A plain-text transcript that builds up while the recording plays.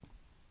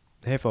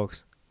Hey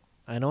folks,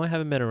 I know I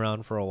haven't been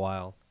around for a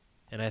while,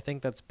 and I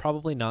think that's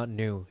probably not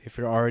new if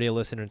you're already a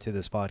listener to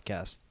this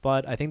podcast,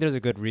 but I think there's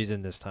a good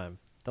reason this time.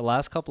 The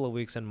last couple of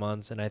weeks and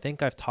months, and I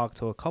think I've talked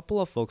to a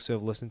couple of folks who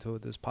have listened to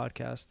this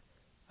podcast,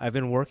 I've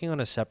been working on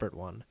a separate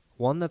one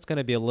that's going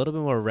to be a little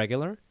bit more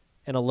regular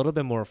and a little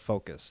bit more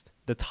focused.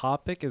 The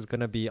topic is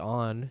going to be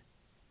on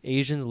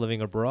Asians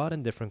living abroad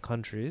in different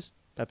countries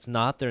that's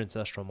not their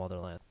ancestral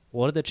motherland.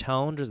 What are the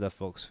challenges that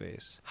folks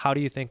face? How do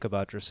you think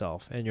about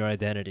yourself and your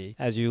identity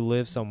as you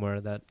live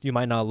somewhere that you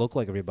might not look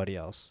like everybody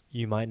else?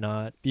 You might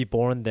not be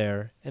born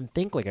there and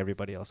think like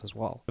everybody else as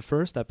well. The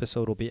first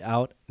episode will be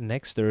out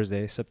next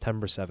Thursday,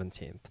 September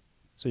 17th.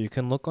 So you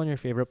can look on your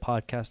favorite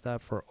podcast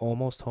app for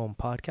Almost Home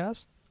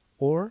Podcast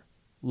or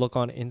look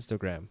on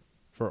Instagram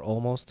for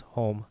Almost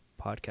Home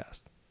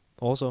Podcast.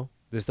 Also,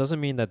 this doesn't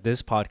mean that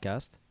this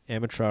podcast,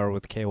 Amateur Hour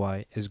with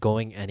KY, is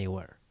going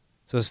anywhere.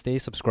 So stay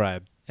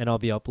subscribed, and I'll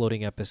be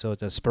uploading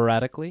episodes as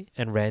sporadically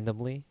and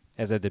randomly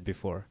as I did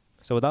before.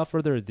 So without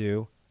further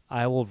ado,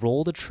 I will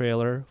roll the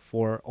trailer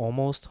for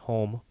Almost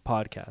Home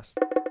Podcast.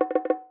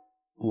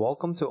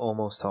 Welcome to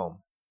Almost Home,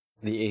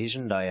 the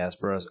Asian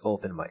Diaspora's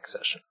open mic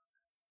session.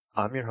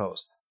 I'm your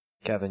host,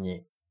 Kevin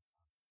Yee.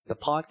 The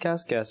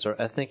podcast guests are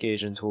ethnic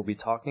Asians who will be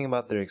talking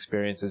about their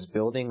experiences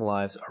building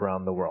lives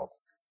around the world,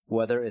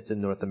 whether it's in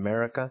North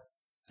America,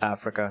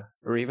 Africa,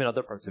 or even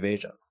other parts of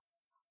Asia.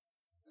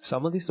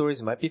 Some of these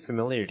stories might be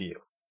familiar to you.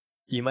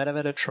 You might have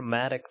had a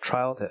traumatic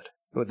childhood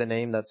with a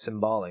name that's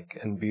symbolic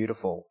and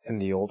beautiful in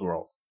the old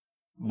world,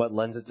 but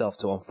lends itself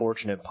to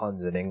unfortunate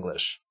puns in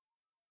English.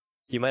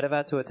 You might have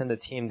had to attend a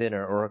team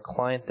dinner or a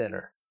client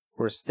dinner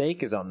where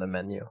steak is on the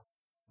menu,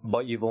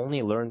 but you've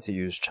only learned to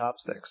use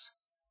chopsticks.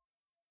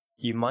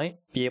 You might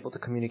be able to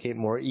communicate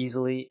more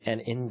easily and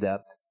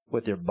in-depth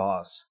with your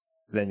boss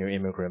than your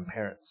immigrant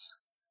parents.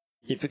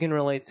 If you can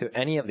relate to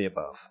any of the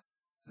above,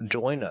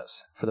 join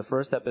us for the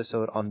first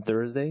episode on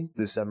Thursday,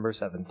 December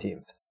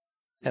 17th,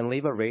 and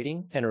leave a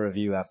rating and a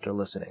review after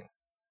listening.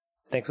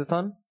 Thanks a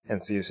ton,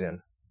 and see you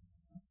soon.